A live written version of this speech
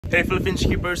Hey finch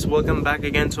keepers, welcome back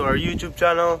again to our YouTube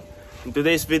channel. In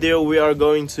today's video we are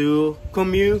going to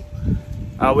Kumyu.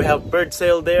 We have bird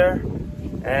sale there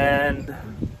and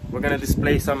we're gonna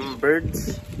display some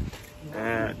birds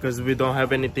because we don't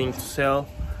have anything to sell,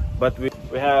 but we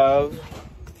have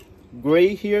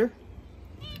gray here,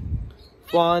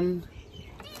 fawn,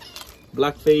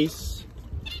 blackface,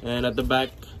 and at the back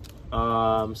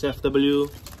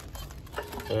CFW,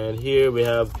 and here we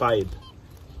have pied.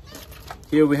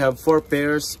 Here we have 4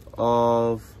 pairs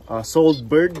of sold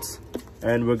birds,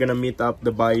 and we're gonna meet up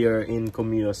the buyer in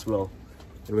Kumyu as well.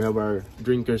 And we have our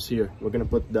drinkers here. We're gonna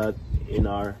put that in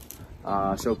our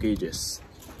show cages.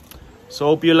 So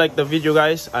hope you like the video,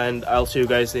 guys, and I'll see you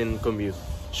guys in Kumyu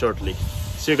shortly.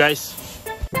 See you guys.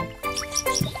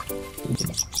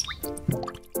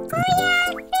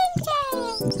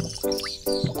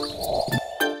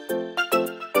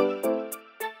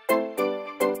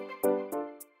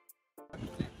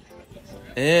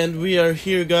 And we are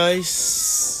here,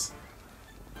 guys.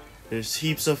 There's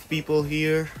heaps of people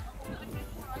here,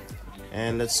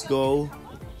 and let's go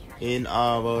in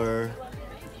our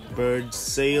bird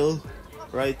sale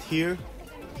right here.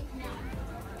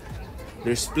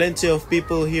 There's plenty of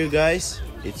people here, guys.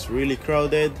 It's really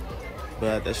crowded,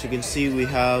 but as you can see, we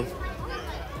have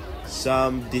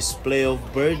some display of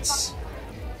birds.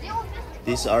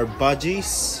 These are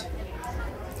budgies.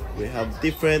 We have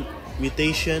different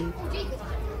mutation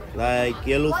like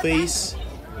yellow face,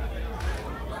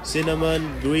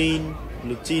 cinnamon, green,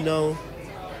 lutino,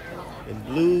 and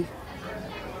blue.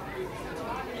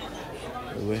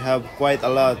 And we have quite a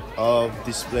lot of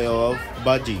display of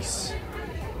budgies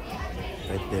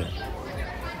right there.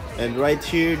 And right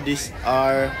here, these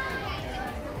are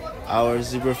our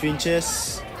zebra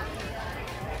finches.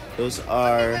 Those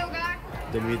are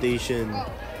the mutation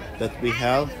that we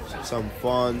have. Some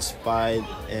fawns, pied,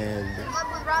 and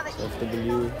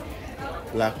FW,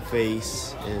 black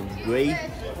face, and gray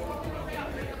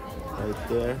right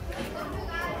there.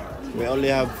 We only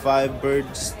have 5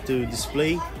 birds to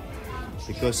display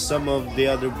because some of the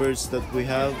other birds that we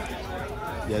have,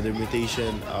 the other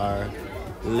mutation, are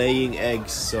laying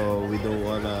eggs, so we don't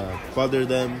want to bother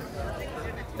them.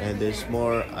 And there's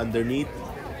more underneath.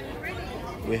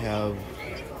 We have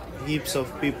heaps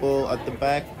of people at the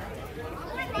back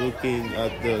looking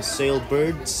at the sale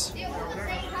birds,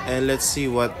 and let's see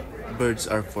what birds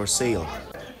are for sale.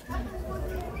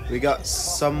 We got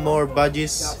some more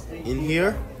budgies in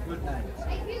here,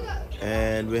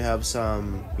 and we have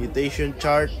some mutation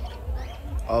chart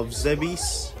of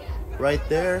zebbies right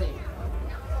there,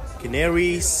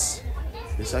 canaries.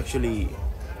 There's actually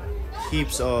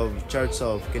heaps of charts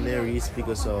of canaries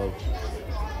because of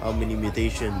how many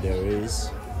mutation there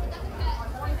is.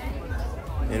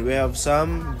 And we have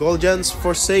some Golgians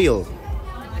for sale.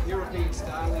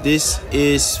 This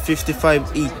is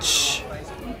 55 each.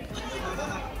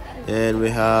 And we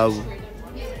have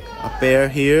a pair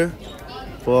here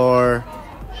for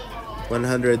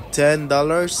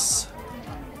 $110.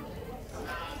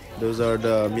 Those are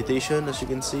the mutation, as you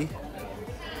can see.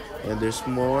 And there's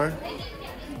more.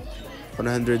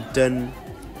 $110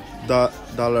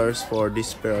 for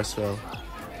this pair as well.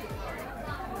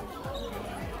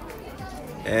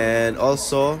 And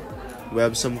also we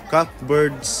have some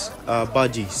cockbirds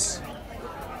budgies,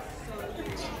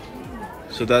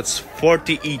 so that's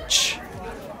 40 each.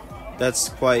 That's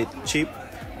quite cheap,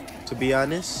 to be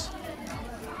honest.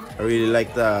 I really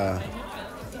like the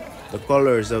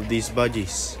colors of these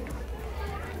budgies.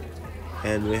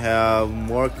 And we have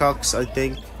more cocks, I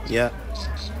think. Yeah,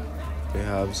 we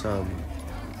have some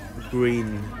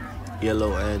green,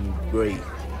 yellow, and gray.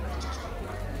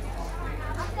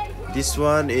 This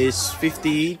one is 50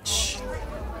 each.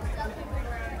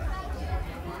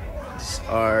 These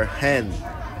are hen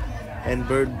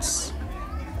birds.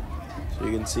 So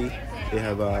you can see they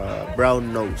have a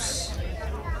brown nose.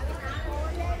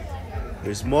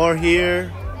 There's more here.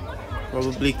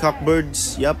 Probably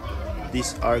cockbirds. Yep,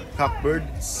 these are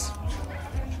cockbirds.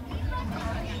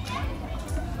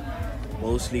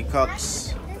 Mostly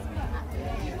cocks.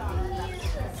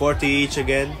 40 each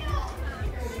again.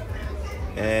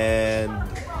 And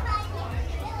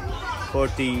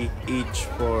 40 each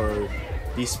for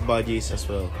these budgies as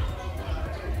well.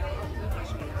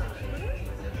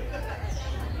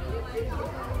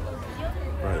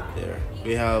 Right there.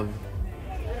 We have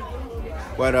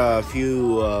quite a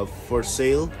few for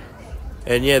sale.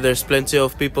 And yeah, there's plenty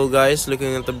of people, guys,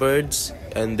 looking at the birds,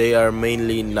 and they are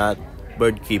mainly not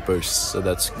bird keepers, so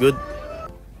that's good.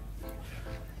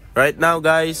 Right now,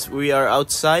 guys, we are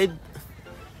outside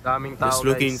just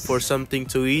looking for something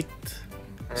to eat.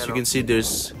 As you can see,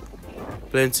 there's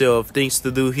Plenty of things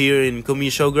to do here in Kumi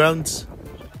Showgrounds.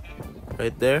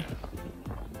 Right there.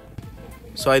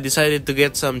 So I decided to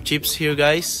get some chips here,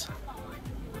 guys.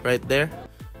 Right there.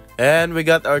 And we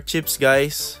got our chips,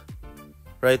 guys.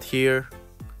 Right here.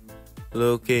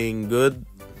 Looking good.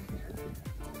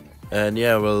 And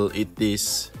yeah, we'll eat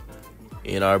this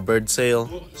in our bird sail.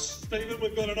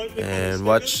 And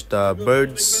watch the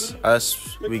birds as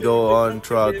we go on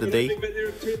throughout the day.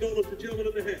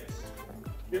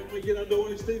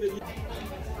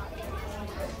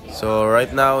 So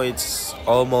right now it's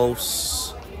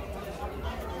almost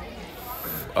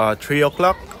 3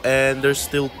 o'clock and there's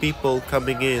still people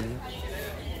coming in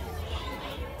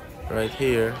right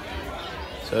here.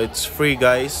 So it's free,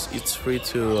 guys. It's free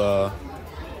to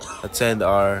attend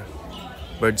our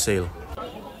bird sale.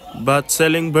 But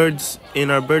selling birds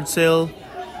in our bird sale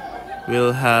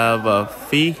will have a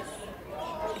fee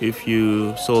if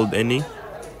you sold any.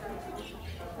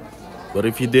 But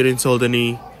if you didn't sold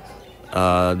any,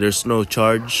 there's no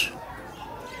charge.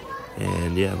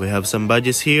 And yeah, we have some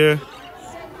badges here.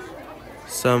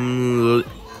 Some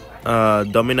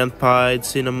dominant pied,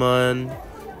 cinnamon.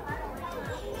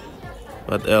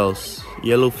 What else?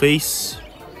 Yellow face.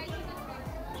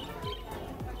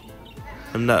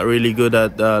 I'm not really good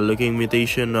at looking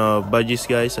imitation of budgies,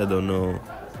 guys. I don't know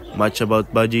much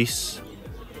about budgies.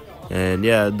 And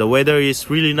yeah, the weather is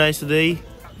really nice today.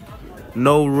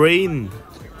 No rain.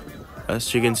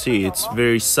 As you can see, it's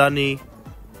very sunny.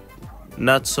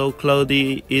 Not so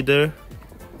cloudy either.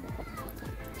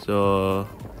 So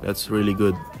that's really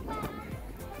good.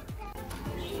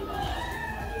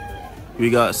 We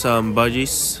got some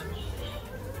budgies.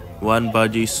 One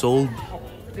budgie sold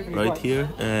right here,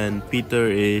 and Peter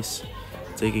is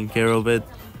taking care of it,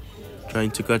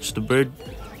 trying to catch the bird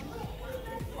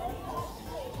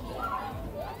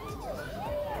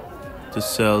to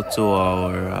sell to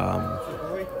our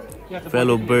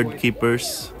fellow bird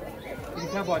keepers.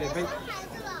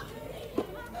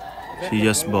 She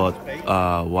just bought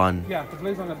one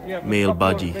male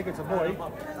budgie.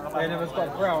 And if it's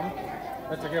got brown,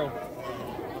 that's a girl.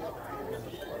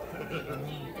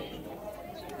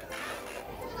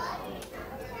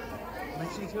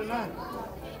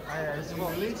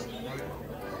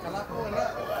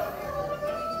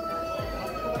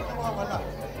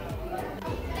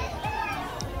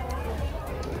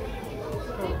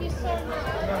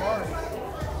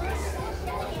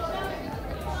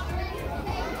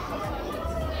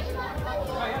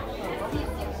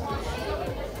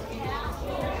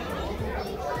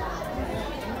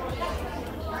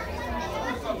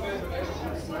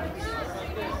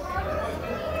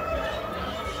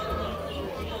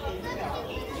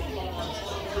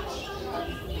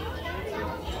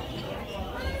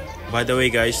 By the way,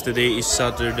 guys, today is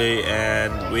Saturday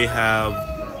and we have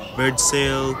bird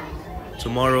sale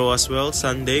tomorrow as well,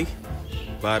 Sunday.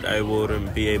 But I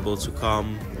wouldn't be able to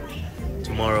come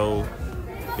tomorrow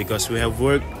because we have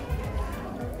work.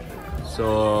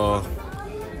 So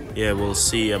yeah, we'll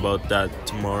see about that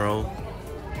tomorrow.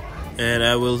 And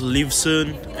I will leave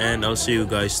soon and I'll see you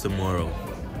guys tomorrow.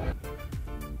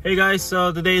 Hey guys,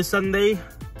 so today is Sunday,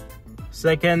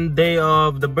 second day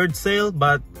of the bird sale,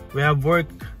 but we have work.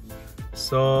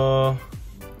 So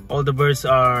all the birds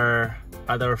are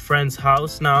at our friend's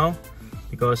house now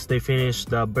because they finished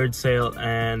the bird sale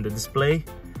and the display.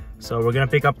 So we're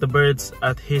gonna pick up the birds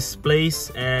at his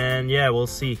place and yeah, we'll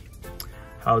see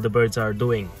how the birds are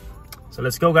doing. So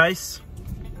let's go, guys.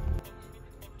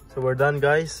 So we're done,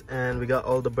 guys, and we got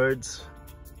all the birds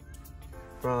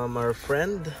from our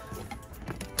friend.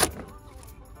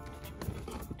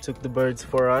 He took the birds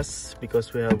for us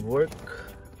because we have work.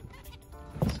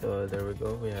 So there we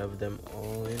go, we have them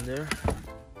all in there.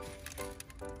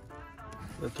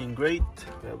 Looking great.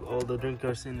 We have all the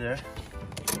drinkers in there.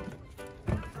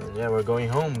 And yeah, we're going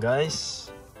home,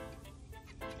 guys.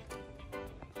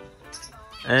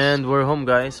 And we're home,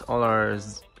 guys. All our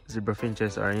zebra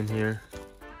finches are in here.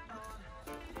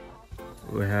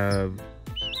 We have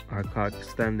our cock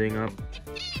standing up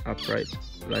upright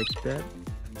like that,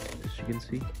 as you can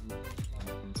see.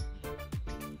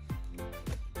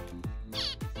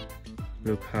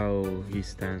 Look how he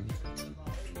stands.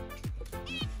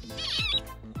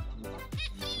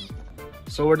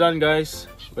 So we're done, guys.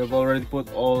 We've already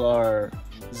put all our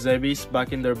zebbies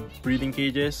back in their breeding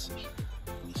cages.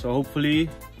 So hopefully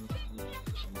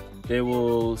they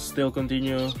will still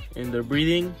continue in their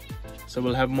breeding. So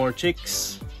we'll have more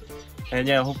chicks. And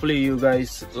yeah, hopefully you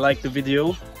guys like the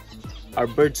video. Our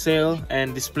bird sale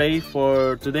and display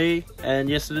for today and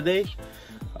yesterday.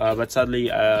 But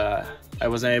sadly, I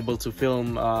wasn't able to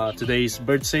film today's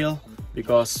bird sale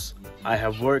because I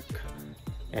have work.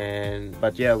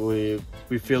 But yeah, we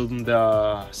filmed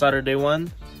the Saturday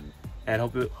one, and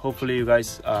hopefully you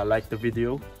guys like the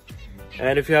video.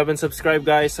 And if you haven't subscribed,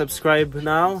 guys, subscribe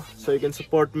now so you can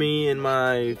support me in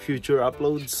my future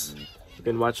uploads. You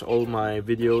can watch all my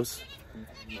videos.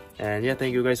 And yeah,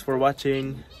 thank you guys for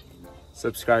watching.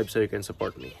 Subscribe so you can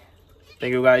support me.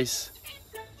 Thank you guys.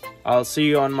 I'll see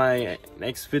you on my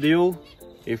next video.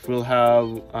 If we'll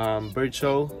have bird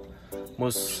show,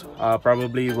 most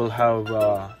probably we'll have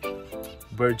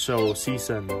bird show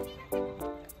season.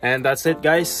 And that's it,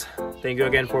 guys. Thank you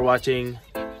again for watching.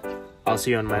 I'll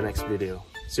see you on my next video.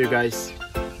 See you guys.